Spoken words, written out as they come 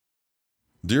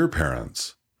Dear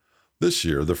parents, this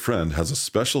year the Friend has a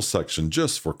special section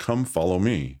just for Come Follow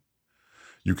Me.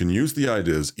 You can use the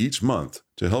ideas each month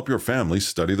to help your family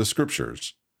study the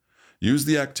scriptures. Use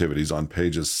the activities on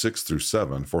pages 6 through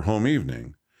 7 for home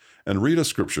evening, and read a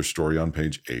scripture story on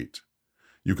page 8.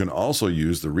 You can also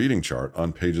use the reading chart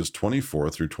on pages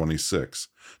 24 through 26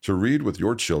 to read with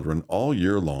your children all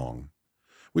year long.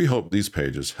 We hope these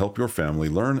pages help your family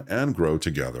learn and grow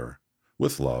together.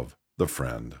 With love, The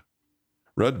Friend.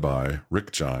 Read by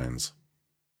Rick Gines.